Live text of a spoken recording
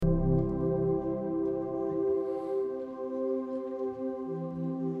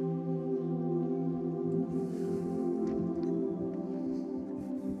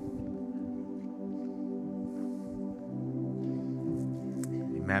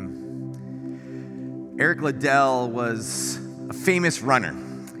Amen. Eric Liddell was a famous runner.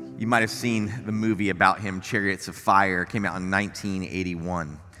 You might have seen the movie about him, Chariots of Fire. It came out in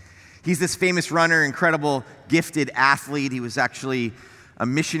 1981. He's this famous runner, incredible, gifted athlete. He was actually a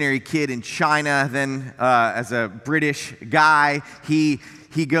missionary kid in China. Then as a British guy, he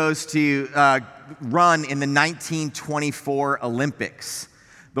goes to run in the 1924 Olympics.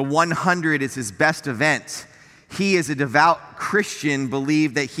 The 100 is his best event. He, as a devout Christian,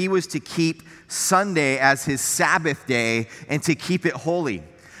 believed that he was to keep Sunday as his Sabbath day and to keep it holy.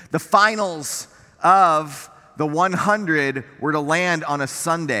 The finals of the 100 were to land on a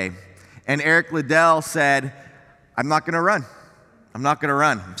Sunday. And Eric Liddell said, I'm not going to run. I'm not going to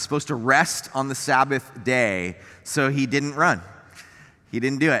run. I'm supposed to rest on the Sabbath day. So he didn't run. He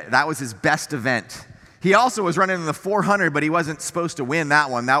didn't do it. That was his best event. He also was running in the 400, but he wasn't supposed to win that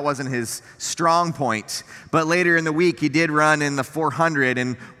one. That wasn't his strong point. But later in the week, he did run in the 400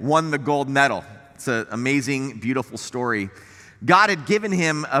 and won the gold medal. It's an amazing, beautiful story. God had given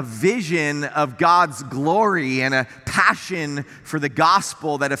him a vision of God's glory and a passion for the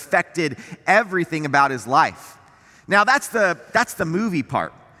gospel that affected everything about his life. Now, that's the movie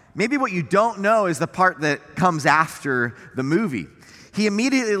part. Maybe what you don't know is the part that comes after the movie. He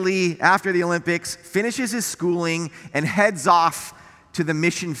immediately, after the Olympics, finishes his schooling and heads off to the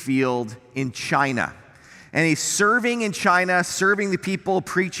mission field in China. And he's serving in China, serving the people,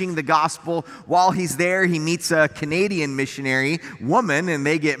 preaching the gospel. While he's there, he meets a Canadian missionary woman, and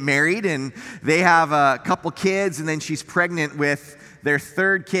they get married, and they have a couple kids, and then she's pregnant with their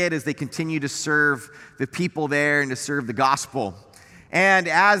third kid as they continue to serve the people there and to serve the gospel. And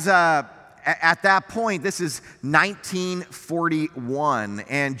at that point, this is 1941,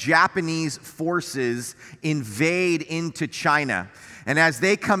 and Japanese forces invade into China. And as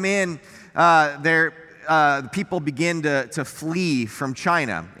they come in, the people begin to flee from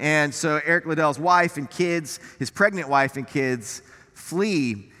China. And so Eric Liddell's wife and kids, his pregnant wife and kids,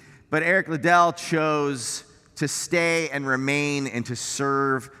 flee. But Eric Liddell chose to stay and remain and to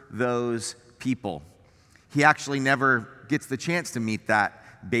serve those people. He actually never gets the chance to meet that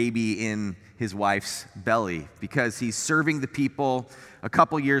baby in his wife's belly because he's serving the people. A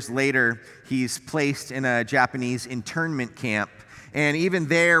couple years later, he's placed in a Japanese internment camp. And even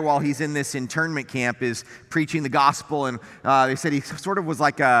there, while he's in this internment camp, is preaching the gospel. And they said he sort of was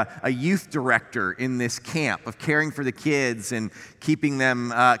like a youth director in this camp of caring for the kids and keeping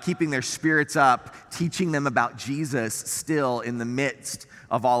their spirits up, teaching them about Jesus still in the midst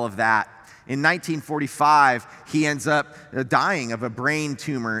of all of that. In 1945, he ends up dying of a brain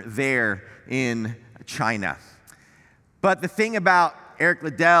tumor there in China. But the thing about Eric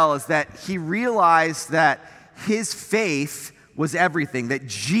Liddell is that he realized that his faith was everything, that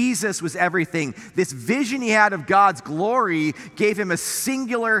Jesus was everything. This vision he had of God's glory gave him a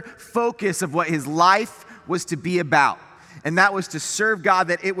singular focus of what his life was to be about. And that was to serve God,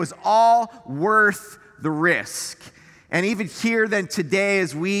 that it was all worth the risk. And even here then today,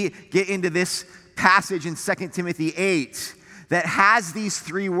 as we get into this passage in 2 Timothy 8, that has these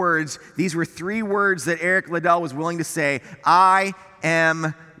three words. These were three words that Eric Liddell was willing to say, I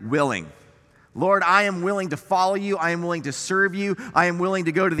am willing. Lord, I am willing to follow you. I am willing to serve you. I am willing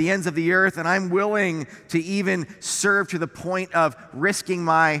to go to the ends of the earth, and I'm willing to even serve to the point of risking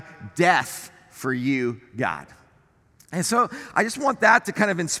my death for you, God. And so I just want that to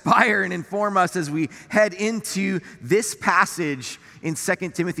kind of inspire and inform us as we head into this passage in 2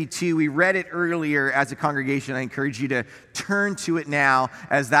 Timothy 2. We read it earlier as a congregation. I encourage you to turn to it now,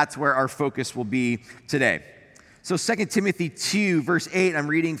 as that's where our focus will be today. So 2 Timothy 2, verse 8, I'm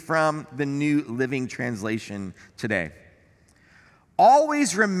reading from the New Living Translation today.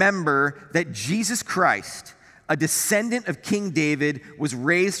 Always remember that Jesus Christ, a descendant of King David, was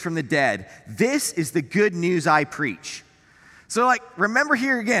raised from the dead. This is the good news I preach. So remember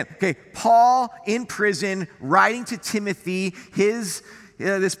here again, okay, Paul in prison, writing to Timothy,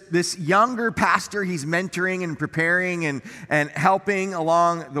 this younger pastor he's mentoring and preparing and helping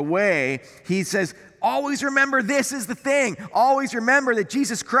along the way. He says, always remember this is the thing. Always remember that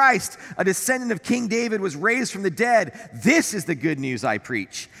Jesus Christ, a descendant of King David, was raised from the dead. This is the good news I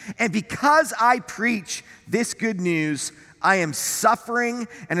preach. And because I preach this good news, I am suffering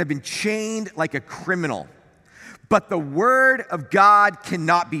and have been chained like a criminal. But the word of God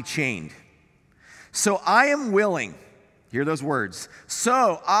cannot be chained. So I am willing, hear those words,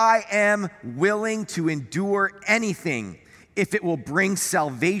 so I am willing to endure anything if it will bring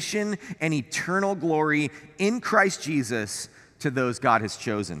salvation and eternal glory in Christ Jesus to those God has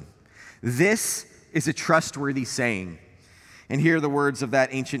chosen. This is a trustworthy saying. And here are the words of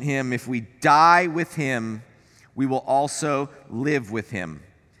that ancient hymn, if we die with him, we will also live with him.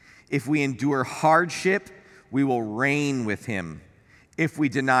 If we endure hardship, we will reign with him. If we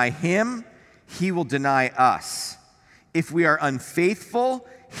deny him, he will deny us. If we are unfaithful,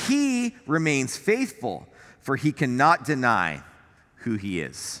 he remains faithful, for he cannot deny who he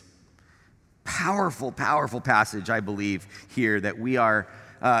is. Powerful, powerful passage, I believe, here that we are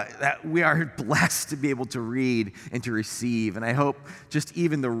blessed to be able to read and to receive. And I hope just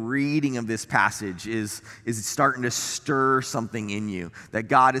even the reading of this passage is starting to stir something in you, that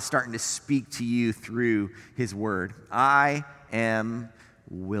God is starting to speak to you through his word. I am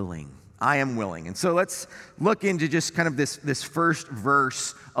willing. I am willing. And so let's look into just kind of this first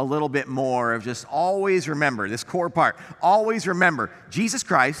verse a little bit more of just always remember, this core part, always remember, Jesus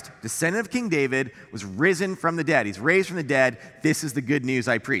Christ, descendant of King David, was risen from the dead. He's raised from the dead. This is the good news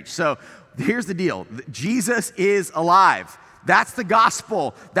I preach. So here's the deal. Jesus is alive. That's the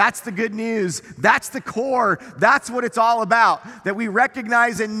gospel. That's the good news. That's the core. That's what it's all about. That we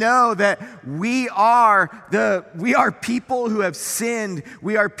recognize and know that we are people who have sinned.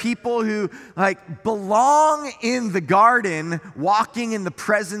 We are people who belong in the garden, walking in the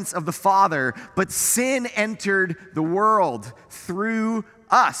presence of the Father, but sin entered the world through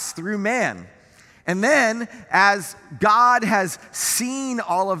us, through man. And then, as God has seen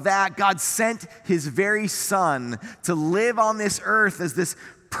all of that, God sent his very Son to live on this earth as this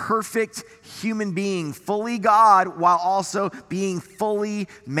perfect human being, fully God, while also being fully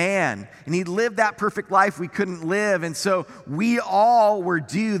man. And he lived that perfect life we couldn't live. And so we all were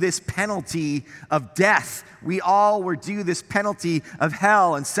due this penalty of death. We all were due this penalty of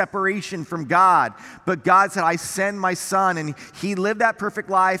hell and separation from God. But God said, I send my Son. And he lived that perfect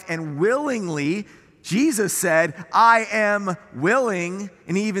life, and willingly, Jesus said, I am willing.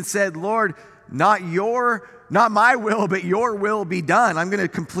 And he even said, Lord, not my will, but your will be done. I'm going to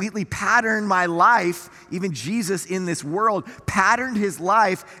completely pattern my life. Even Jesus in this world patterned his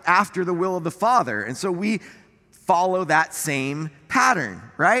life after the will of the Father. And so we follow that same pattern,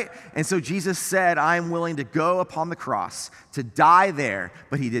 right? And so Jesus said, I'm willing to go upon the cross to die there.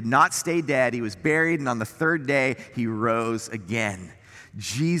 But he did not stay dead. He was buried, and on the third day, he rose again.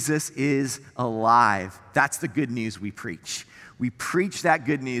 Jesus is alive. That's the good news we preach. We preach that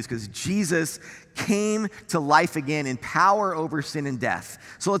good news because Jesus came to life again in power over sin and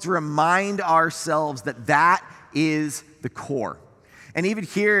death. So let's remind ourselves that that is the core. And even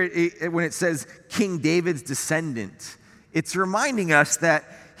here, when it says King David's descendant, it's reminding us that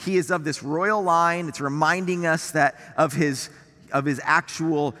he is of this royal line. It's reminding us that of his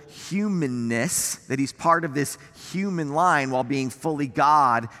actual humanness, that he's part of this human line while being fully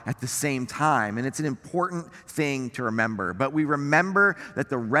God at the same time. And it's an important thing to remember. But we remember that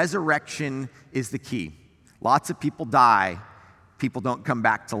the resurrection is the key. Lots of people die. People don't come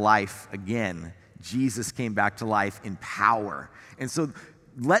back to life again. Jesus came back to life in power. And so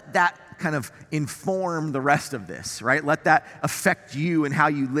let that kind of inform the rest of this, right? Let that affect you and how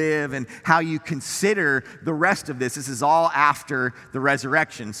you live and how you consider the rest of this. This is all after the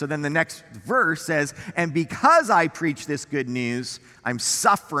resurrection. So then the next verse says, and because I preach this good news, I'm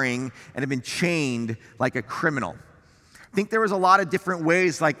suffering and have been chained like a criminal. I think there was a lot of different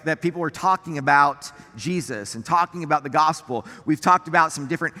ways that people were talking about Jesus and talking about the gospel. We've talked about some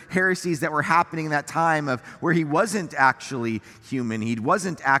different heresies that were happening in that time of where he wasn't actually human. He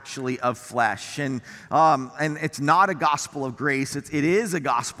wasn't actually of flesh. And it's not a gospel of grace. It is a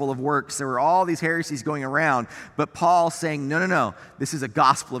gospel of works. There were all these heresies going around. But Paul saying, no. This is a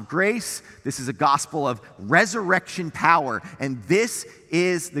gospel of grace. This is a gospel of resurrection power. And this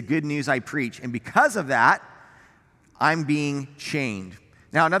is the good news I preach. And because of that, I'm being chained.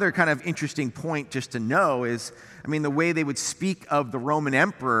 Now, another kind of interesting point just to know is, the way they would speak of the Roman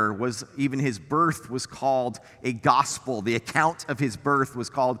emperor was even his birth was called a gospel. The account of his birth was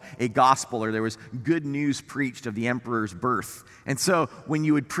called a gospel, or there was good news preached of the emperor's birth. And so when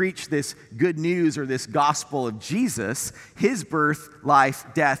you would preach this good news or this gospel of Jesus, his birth, life,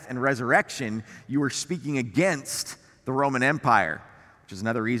 death, and resurrection, you were speaking against the Roman Empire, which is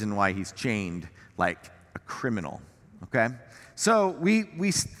another reason why he's chained like a criminal. Okay? So we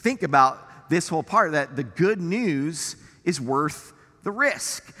think about this whole part that the good news is worth the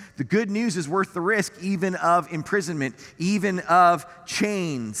risk. The good news is worth the risk even of imprisonment, even of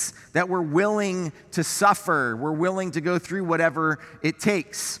chains, that we're willing to suffer. We're willing to go through whatever it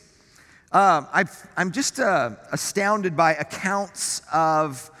takes. I'm just astounded by accounts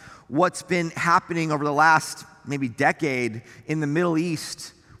of what's been happening over the last maybe decade in the Middle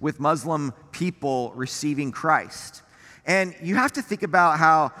East with Muslim people receiving Christ. And you have to think about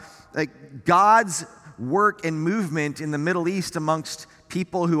how God's work and movement in the Middle East amongst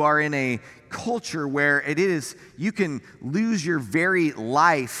people who are in a culture where you can lose your very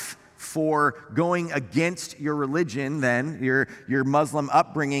life for going against your religion, then your Muslim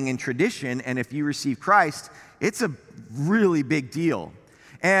upbringing and tradition, and if you receive Christ, it's a really big deal.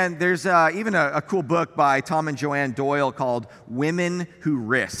 And there's even a cool book by Tom and Joanne Doyle called Women Who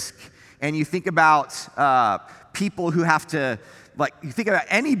Risk. And you think about people who have to, like, you think about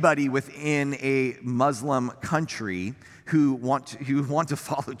anybody within a Muslim country who want to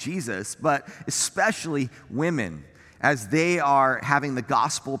follow Jesus, but especially women, as they are having the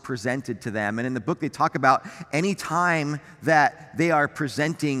gospel presented to them. And in the book, they talk about any time that they are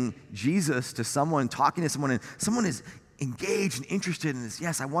presenting Jesus to someone, talking to someone, and someone is engaged and interested in this.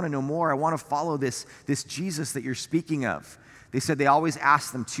 Yes, I want to know more. I want to follow this Jesus that you're speaking of. They said they always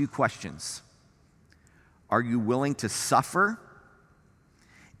ask them two questions. Are you willing to suffer?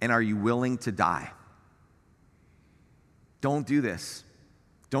 And are you willing to die? Don't do this.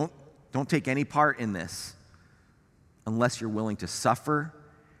 Don't take any part in this unless you're willing to suffer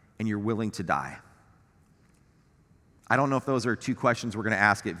and you're willing to die. I don't know if those are two questions we're going to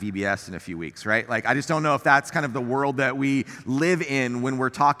ask at VBS in a few weeks, right? Like, I just don't know if that's kind of the world that we live in when we're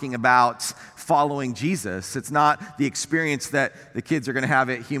talking about following Jesus. It's not the experience that the kids are going to have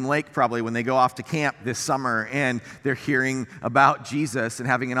at Hume Lake probably when they go off to camp this summer and they're hearing about Jesus and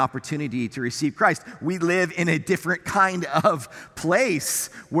having an opportunity to receive Christ. We live in a different kind of place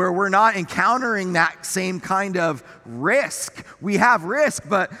where we're not encountering that same kind of risk. We have risk,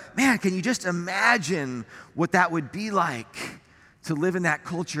 but man, can you just imagine what that would be like to live in that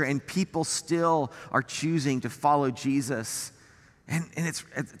culture, and people still are choosing to follow Jesus. And it's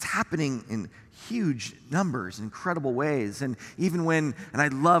happening in huge numbers, incredible ways. And even when, and I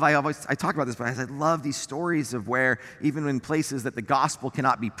talk about this, but I love these stories of where even in places that the gospel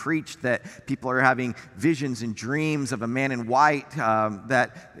cannot be preached, that people are having visions and dreams of a man in white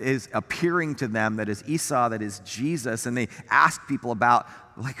that is appearing to them, that is Esau, that is Jesus. And they ask people about,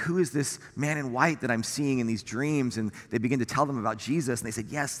 like, who is this man in white that I'm seeing in these dreams? And they begin to tell them about Jesus, and they said,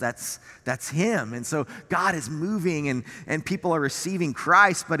 yes, that's him. And so God is moving, and people are receiving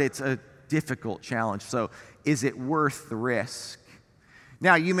Christ, but it's a difficult challenge. So is it worth the risk?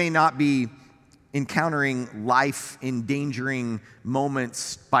 Now, you may not be encountering life-endangering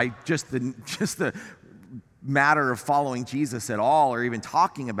moments by just the matter of following Jesus at all, or even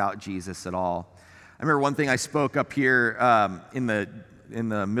talking about Jesus at all. I remember one thing I spoke up here in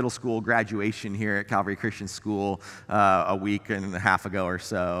the middle school graduation here at Calvary Christian School a week and a half ago or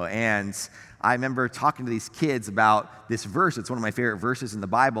so. And I remember talking to these kids about this verse. It's one of my favorite verses in the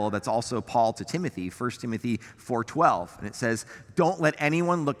Bible. That's also Paul to Timothy, 1 Timothy 4:12. And it says, don't let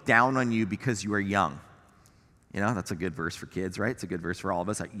anyone look down on you because you are young. You know, that's a good verse for kids, right? It's a good verse for all of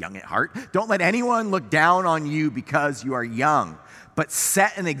us, like young at heart. Don't let anyone look down on you because you are young, but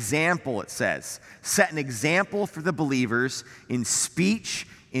set an example, it says. Set an example for the believers in speech,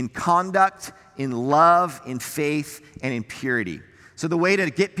 in conduct, in love, in faith, and in purity. So the way to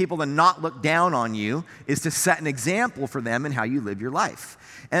get people to not look down on you is to set an example for them in how you live your life.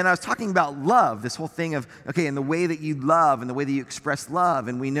 And I was talking about love, this whole thing of, okay, and the way that you love and the way that you express love.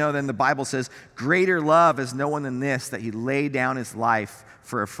 And we know then the Bible says, greater love is no one than this, that he laid down his life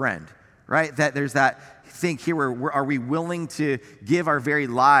for a friend, right? That there's that thing here where are we willing to give our very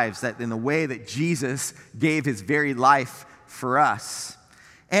lives that in the way that Jesus gave his very life for us.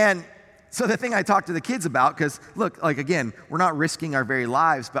 And so the thing I talk to the kids about, because look, like again, we're not risking our very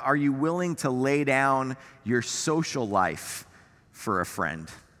lives, but are you willing to lay down your social life for a friend?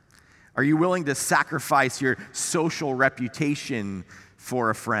 Are you willing to sacrifice your social reputation for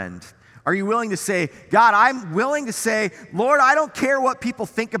a friend? Are you willing to say, God, I'm willing to say, Lord, I don't care what people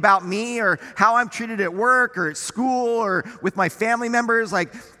think about me or how I'm treated at work or at school or with my family members.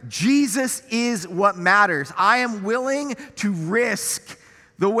 Like, Jesus is what matters. I am willing to risk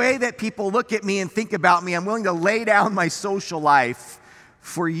the way that people look at me and think about me. I'm willing to lay down my social life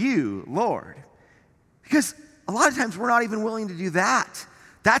for you, Lord. Because a lot of times we're not even willing to do that.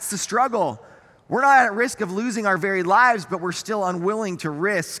 That's the struggle. We're not at risk of losing our very lives, but we're still unwilling to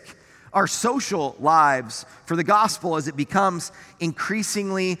risk our social lives for the gospel as it becomes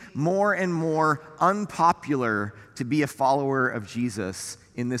increasingly more and more unpopular to be a follower of Jesus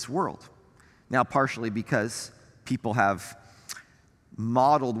in this world. Now, partially because people have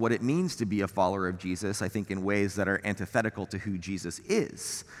modeled what it means to be a follower of Jesus, I think, in ways that are antithetical to who Jesus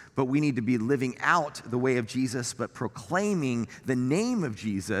is. But we need to be living out the way of Jesus, but proclaiming the name of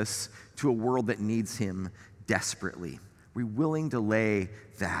Jesus to a world that needs him desperately. We're willing to lay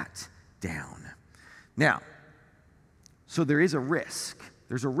that down. Now, so there is a risk.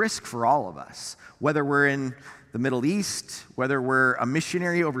 There's a risk for all of us, whether we're in the Middle East, whether we're a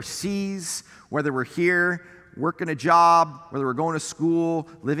missionary overseas, whether we're here, working a job, whether we're going to school,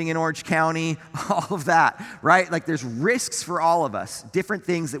 living in Orange County, all of that, right? Like there's risks for all of us, different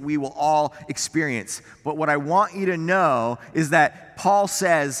things that we will all experience. But what I want you to know is that Paul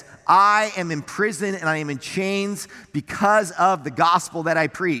says, I am in prison and I am in chains because of the gospel that I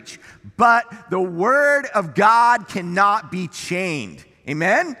preach. But the word of God cannot be chained.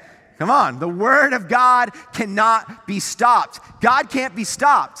 Amen? Come on, the word of God cannot be stopped. God can't be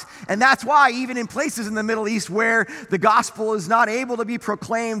stopped. And that's why even in places in the Middle East where the gospel is not able to be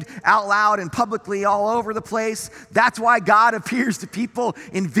proclaimed out loud and publicly all over the place, that's why God appears to people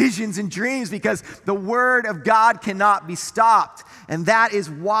in visions and dreams, because the word of God cannot be stopped. And that is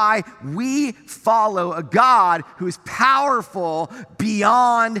why we follow a God who is powerful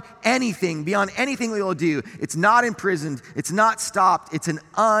beyond anything we will do. It's not imprisoned, it's not stopped, it's an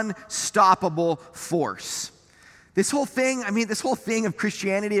unstoppable force. This whole thing of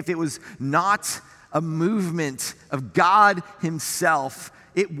Christianity, if it was not a movement of God himself,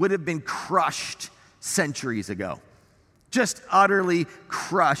 it would have been crushed centuries ago. Just utterly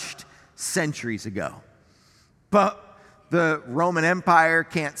crushed centuries ago. But the Roman Empire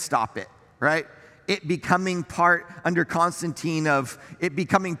can't stop it, right? It becoming part, under Constantine, of it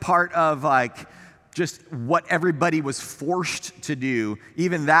becoming part of like just what everybody was forced to do,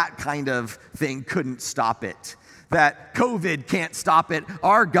 even that kind of thing couldn't stop it. That COVID can't stop it.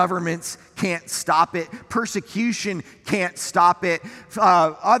 Our governments can't stop it. Persecution can't stop it.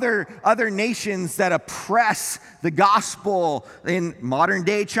 Other nations that oppress the gospel in modern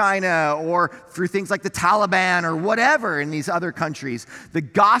day China or through things like the Taliban or whatever in these other countries, the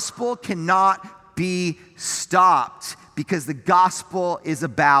gospel cannot be stopped because the gospel is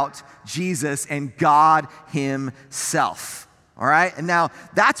about Jesus and God himself. All right? And now,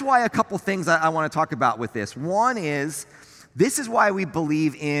 that's why a couple things I want to talk about with this. One is, this is why we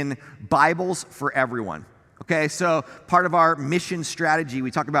believe in Bibles for everyone. Okay, so part of our mission strategy, we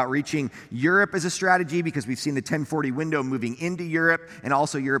talk about reaching Europe as a strategy because we've seen the 1040 window moving into Europe, and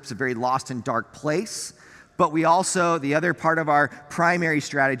also Europe's a very lost and dark place. But we also, the other part of our primary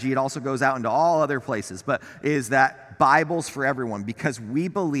strategy, it also goes out into all other places, but is that Bibles for everyone, because we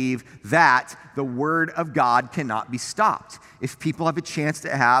believe that the Word of God cannot be stopped. If people have a chance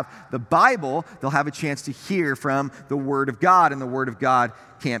to have the Bible, they'll have a chance to hear from the Word of God, and the Word of God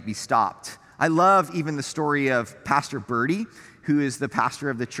can't be stopped. I love even the story of Pastor Birdie, who is the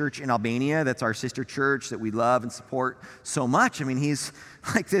pastor of the church in Albania. That's our sister church that we love and support so much. I mean, he's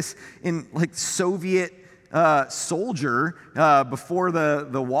like this Soviet soldier before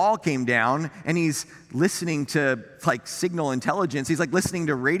the wall came down, and he's listening to like signal intelligence. He's like listening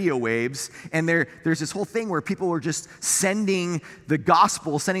to radio waves, and there's this whole thing where people were just sending the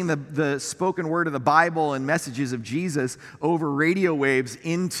gospel, sending the spoken word of the Bible and messages of Jesus over radio waves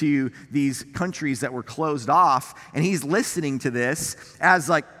into these countries that were closed off, and he's listening to this as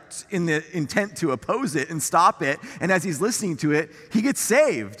like in the intent to oppose it and stop it. And as he's listening to it, he gets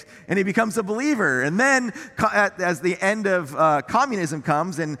saved and he becomes a believer. And then as the end of communism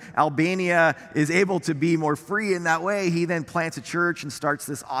comes and Albania is able to be more free in that way, he then plants a church and starts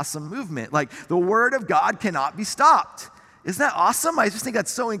this awesome movement. Like, the word of God cannot be stopped. Isn't that awesome? I just think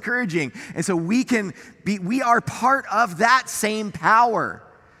that's so encouraging. And so we are part of that same power.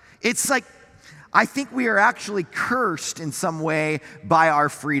 It's like, I think we are actually cursed in some way by our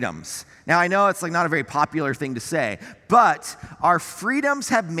freedoms. Now, I know it's like not a very popular thing to say, but our freedoms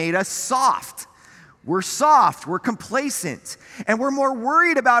have made us soft. We're soft, we're complacent, and we're more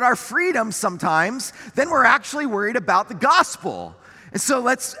worried about our freedoms sometimes than we're actually worried about the gospel. And so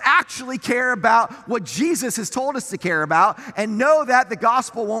let's actually care about what Jesus has told us to care about and know that the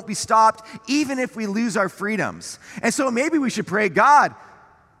gospel won't be stopped even if we lose our freedoms. And so maybe we should pray, God,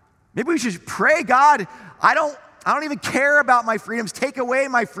 I don't even care about my freedoms. Take away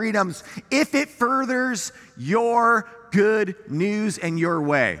my freedoms if it furthers your good news and your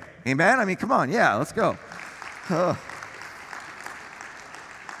way. Amen? I mean, come on. Yeah, let's go.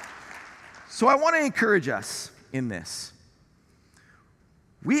 So I want to encourage us in this.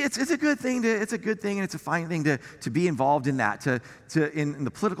 It's a good thing and it's a fine thing to be involved in that, in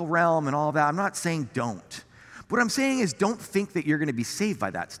the political realm and all of that. I'm not saying don't. What I'm saying is, don't think that you're going to be saved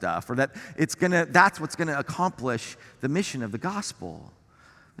by that stuff, or that that's what's going to accomplish the mission of the gospel.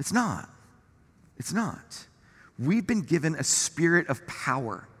 It's not. It's not. We've been given a spirit of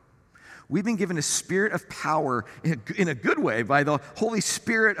power. We've been given a spirit of power in a good way by the Holy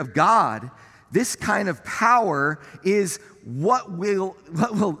Spirit of God. This kind of power is what we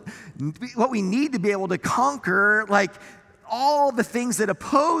need to be able to conquer, like, all the things that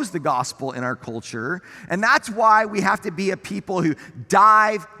oppose the gospel in our culture. And that's why we have to be a people who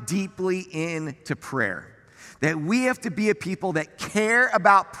dive deeply into prayer. that we have to be a people that care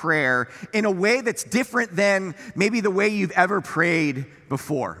about prayer in a way that's different than maybe the way you've ever prayed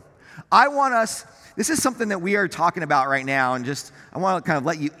before. This is something that we are talking about right now, and I want to kind of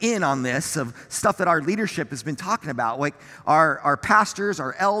let you in on this, of stuff that our leadership has been talking about, like our pastors,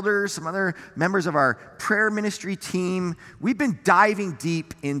 our elders, some other members of our prayer ministry team. We've been diving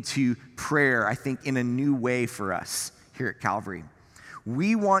deep into prayer, I think, in a new way for us here at Calvary.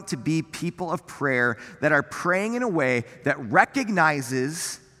 We want to be people of prayer that are praying in a way that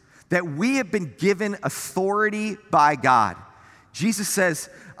recognizes that we have been given authority by God. Jesus says,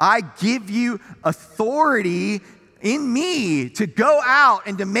 I give you authority in me to go out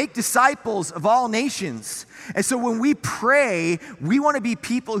and to make disciples of all nations. And so when we pray, we want to be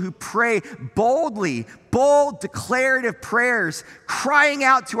people who pray boldly, bold, declarative prayers, crying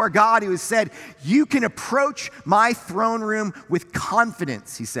out to our God who has said, you can approach my throne room with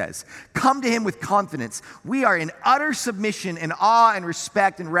confidence, he says. Come to him with confidence. We are in utter submission and awe and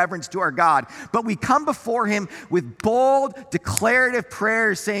respect and reverence to our God, but we come before him with bold, declarative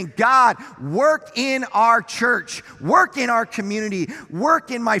prayers saying, God, work in our church, work in our community,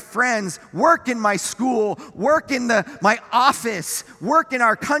 work in my friends, work in my school, work in my office, work in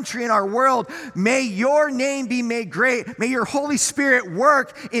our country and our world. May your name be made great. May your Holy Spirit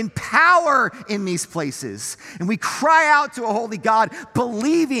work in power in these places. And we cry out to a holy God,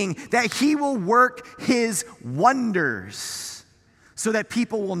 believing that he will work his wonders so that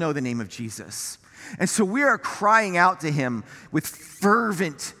people will know the name of Jesus. And so we are crying out to him with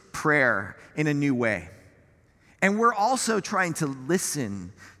fervent prayer in a new way. And we're also trying to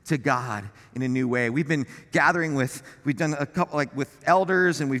listen to God in a new way. We've been gathering we've done a couple, with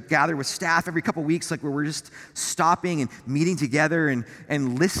elders, and we've gathered with staff every couple weeks, where we're just stopping and meeting together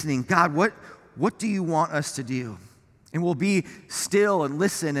and listening. God, what do you want us to do? And we'll be still and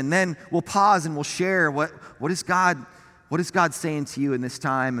listen, and then we'll pause and we'll share what is God saying to you in this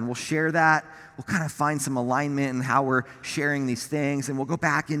time, and we'll share that. We'll kind of find some alignment in how we're sharing these things, and we'll go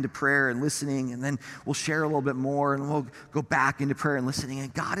back into prayer and listening, and then we'll share a little bit more, and we'll go back into prayer and listening.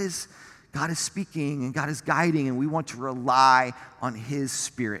 And God is speaking, and God is guiding, and we want to rely on his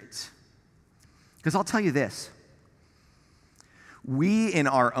Spirit. Because I'll tell you this, we in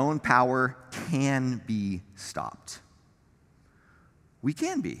our own power can be stopped. We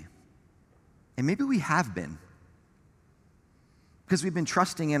can be. And maybe we have been. Because we've been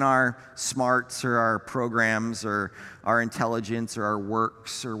trusting in our smarts or our programs or our intelligence or our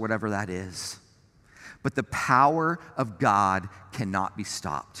works or whatever that is. But the power of God cannot be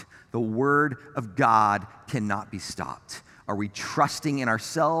stopped. The word of God cannot be stopped. Are we trusting in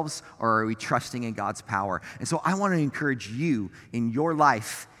ourselves, or are we trusting in God's power? And so I want to encourage you in your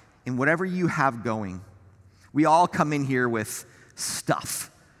life, in whatever you have going. We all come in here with stuff.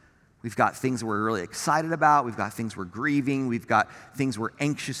 We've got things we're really excited about. We've got things we're grieving. We've got things we're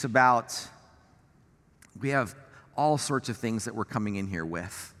anxious about. We have all sorts of things that we're coming in here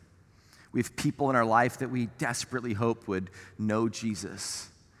with. We have people in our life that we desperately hope would know Jesus,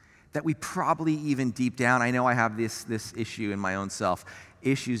 that we probably even deep down, I know I have this issue in my own self,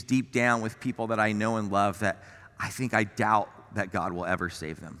 issues deep down with people that I know and love that I think I doubt that God will ever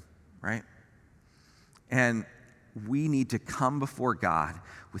save them, right? And we need to come before God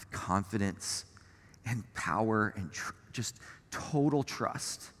with confidence and power and just total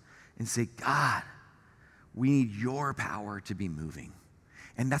trust and say, God, we need your power to be moving.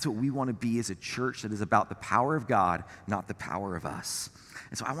 And that's what we want to be as a church that is about the power of God, not the power of us.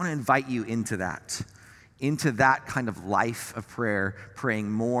 And so I want to invite you into that kind of life of prayer,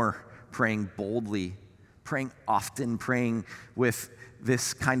 praying more, praying boldly, praying often, praying with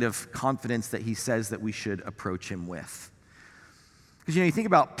this kind of confidence that he says that we should approach him with. Because, you think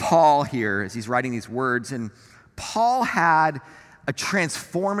about Paul here as he's writing these words, and Paul had a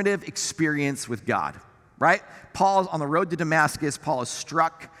transformative experience with God, right? Paul's on the road to Damascus. Paul is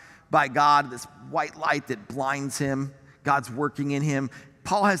struck by God, this white light that blinds him. God's working in him.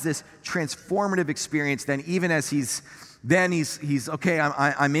 Paul has this transformative experience then, even as he's okay,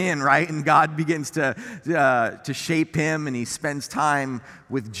 I'm in, right? And God begins to shape him, and he spends time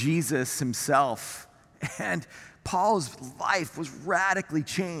with Jesus himself. And Paul's life was radically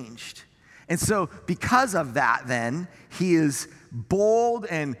changed. And so because of that, then, he is bold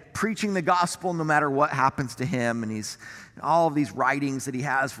and preaching the gospel no matter what happens to him. And he's all of these writings that he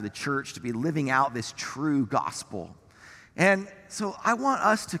has for the church to be living out this true gospel. And so I want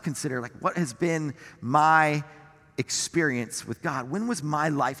us to consider, what has been my experience with God? When was my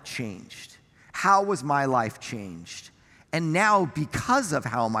life changed? How was my life changed? And now, because of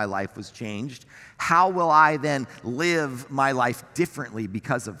how my life was changed, how will I then live my life differently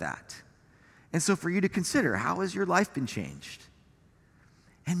because of that? And so for you to consider, how has your life been changed?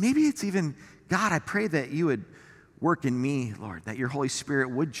 And maybe it's even, God, I pray that you would work in me, Lord, that your Holy Spirit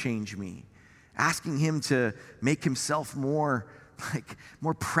would change me. Asking him to make himself more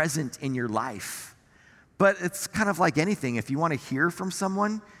present in your life. But it's kind of like anything. If you want to hear from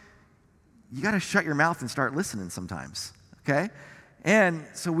someone, you got to shut your mouth and start listening sometimes, okay? And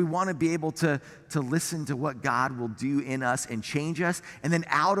so we want to be able to listen to what God will do in us and change us. And then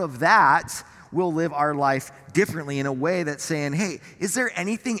out of that, we'll live our life differently in a way that's saying, hey, is there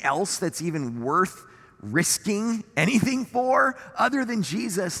anything else that's even worth risking anything for other than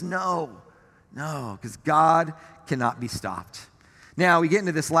Jesus? No, because God cannot be stopped. Now, we get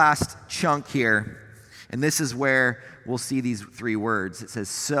into this last chunk here, and this is where we'll see these three words. It says,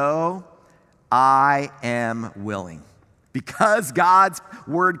 so I am willing. Because God's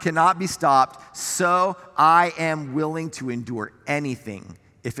word cannot be stopped, so I am willing to endure anything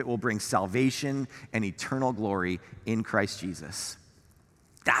if it will bring salvation and eternal glory in Christ Jesus.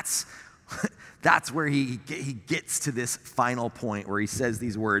 That's where he gets to this final point where he says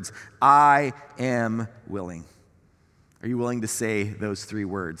these words, I am willing. Are you willing to say those three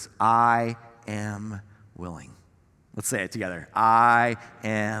words? I am willing. Let's say it together. I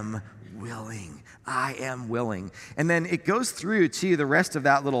am willing. I am willing. And then it goes through to the rest of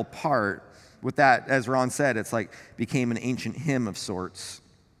that little part with that, as Ron said, it's like became an ancient hymn of sorts.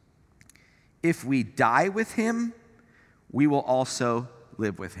 If we die with him, we will also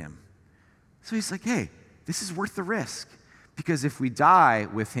live with him. So he's like, hey, this is worth the risk. Because if we die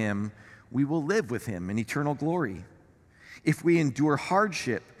with him, we will live with him in eternal glory. If we endure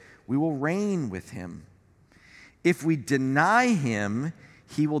hardship, we will reign with him. If we deny him,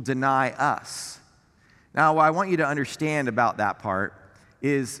 he will deny us. Now, what I want you to understand about that part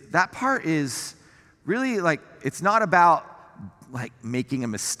is really it's not about making a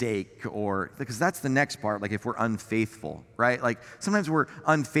mistake because that's the next part, if we're unfaithful, right? Sometimes we're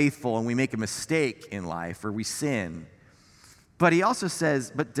unfaithful and we make a mistake in life or we sin. But he also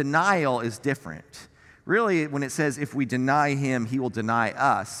says, but denial is different. Really, when it says, if we deny him, he will deny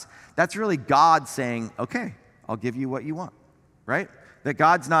us, that's really God saying, okay, I'll give you what you want, right? That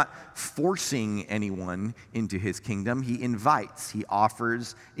God's not forcing anyone into his kingdom. He invites, he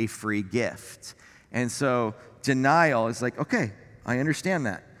offers a free gift. And so denial is okay, I understand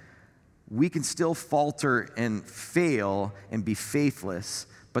that. We can still falter and fail and be faithless,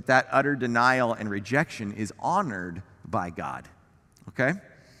 but that utter denial and rejection is honored by God, okay?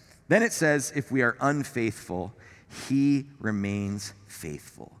 Then it says, if we are unfaithful, he remains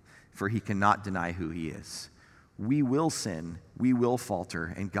faithful, for he cannot deny who he is. We will sin, we will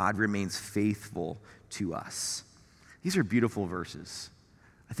falter, and God remains faithful to us. These are beautiful verses.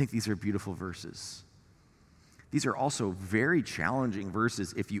 I think these are beautiful verses. These are also very challenging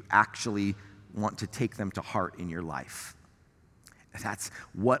verses if you actually want to take them to heart in your life. That's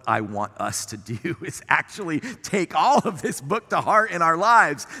what I want us to do, is actually take all of this book to heart in our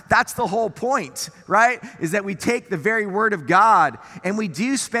lives. That's the whole point, right? Is that we take the very word of God and we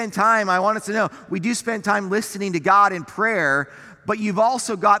do spend time, I want us to know, we do spend time listening to God in prayer, but you've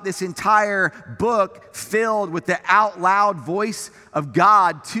also got this entire book filled with the out loud voice of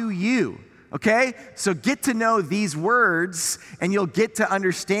God to you. Okay? So get to know these words and you'll get to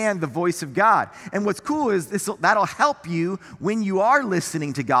understand the voice of God. And what's cool is that'll help you when you are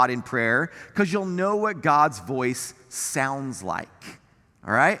listening to God in prayer because you'll know what God's voice sounds like.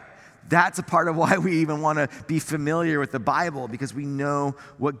 All right? That's a part of why we even want to be familiar with the Bible, because we know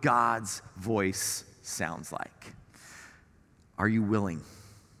what God's voice sounds like. Are you willing?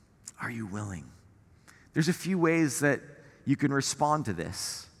 Are you willing? There's a few ways that you can respond to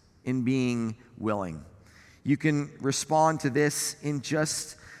this in being willing. You can respond to this in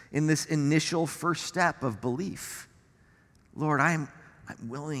this initial first step of belief. Lord, I'm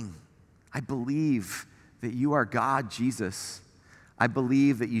willing. I believe that you are God, Jesus. I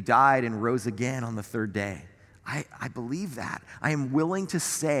believe that you died and rose again on the third day. I believe that. I am willing to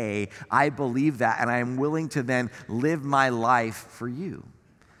say, I believe that, and I am willing to then live my life for you.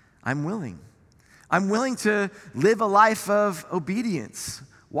 I'm willing. I'm willing to live a life of obedience,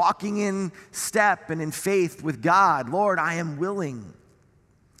 walking in step and in faith with God. Lord, I am willing.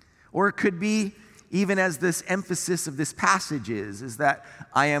 Or it could be, even as this emphasis of this passage is that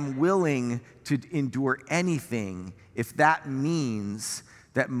I am willing to endure anything if that means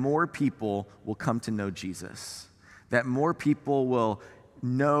that more people will come to know Jesus, that more people will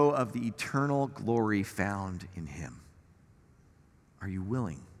know of the eternal glory found in him. Are you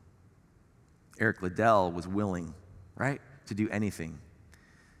willing? Eric Liddell was willing, right, to do anything.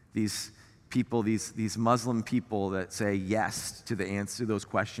 These people, these Muslim people that say yes to the answer to those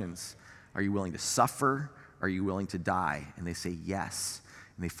questions, Are you willing to suffer? Are you willing to die? And they say yes,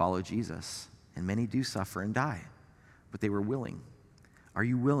 and they follow Jesus. And many do suffer and die, but they were willing. Are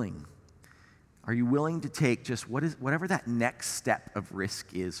you willing? Are you willing to take just whatever that next step of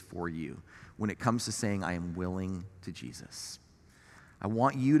risk is for you when it comes to saying, I am willing to Jesus? I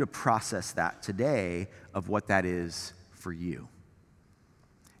want you to process that today of what that is for you.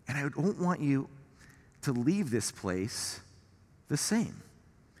 And I don't want you to leave this place the same.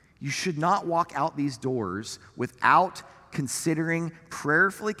 You should not walk out these doors without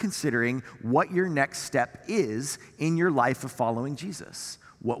prayerfully considering what your next step is in your life of following Jesus.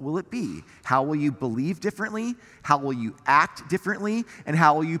 What will it be? How will you believe differently? How will you act differently? And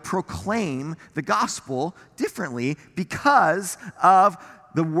how will you proclaim the gospel differently because of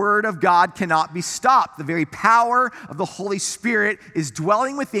the word of God cannot be stopped. The very power of the Holy Spirit is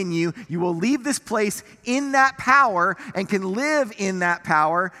dwelling within you. You will leave this place in that power and can live in that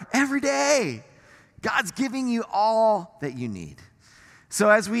power every day. God's giving you all that you need. So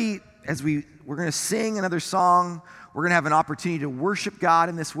as we're going to sing another song, we're going to have an opportunity to worship God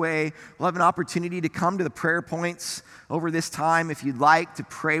in this way. We'll have an opportunity to come to the prayer points over this time if you'd like to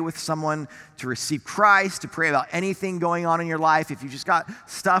pray with someone to receive Christ, to pray about anything going on in your life. If you've just got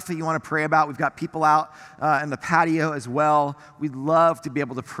stuff that you want to pray about, we've got people out in the patio as well. We'd love to be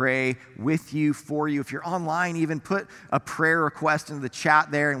able to pray with you, for you. If you're online, even put a prayer request into the chat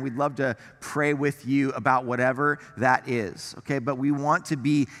there, and we'd love to pray with you about whatever that is. Okay, but we want to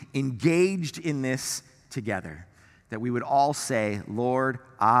be engaged in this together. That we would all say, Lord,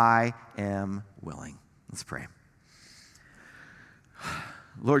 I am willing. Let's pray.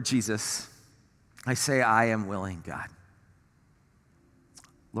 Lord Jesus, I say I am willing, God.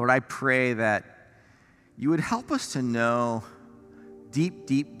 Lord, I pray that you would help us to know deep,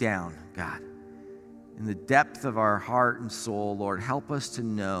 deep down, God, in the depth of our heart and soul, Lord, help us to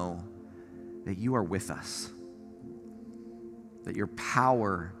know that you are with us, that your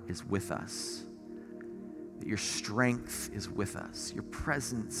power is with us, that your strength is with us. Your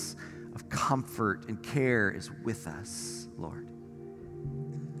presence of comfort and care is with us, Lord.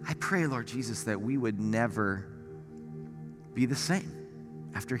 I pray, Lord Jesus, that we would never be the same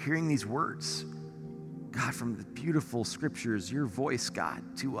after hearing these words, God, from the beautiful scriptures, your voice, God,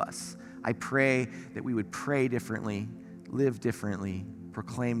 to us. I pray that we would pray differently, live differently,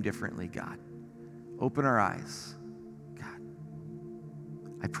 proclaim differently, God. Open our eyes.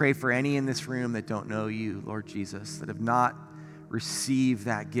 I pray for any in this room that don't know you, Lord Jesus, that have not received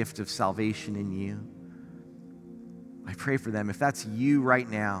that gift of salvation in you. I pray for them. If that's you right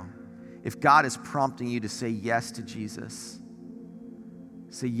now, if God is prompting you to say yes to Jesus,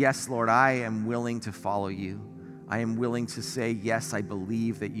 say, yes, Lord, I am willing to follow you. I am willing to say, yes, I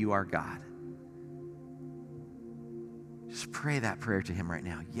believe that you are God. Just pray that prayer to him right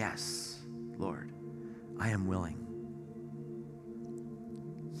now. Yes, Lord, I am willing.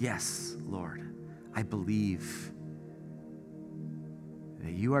 Yes, Lord, I believe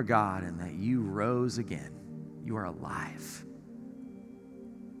that you are God and that you rose again. You are alive.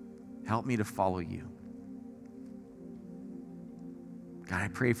 Help me to follow you. God, I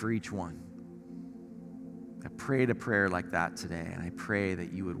pray for each one. I prayed a prayer like that today, and I pray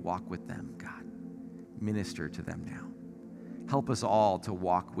that you would walk with them, God. Minister to them now. Help us all to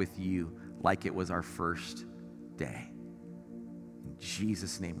walk with you like it was our first day. In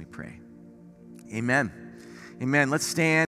Jesus' name we pray. Amen. Amen. Let's stand.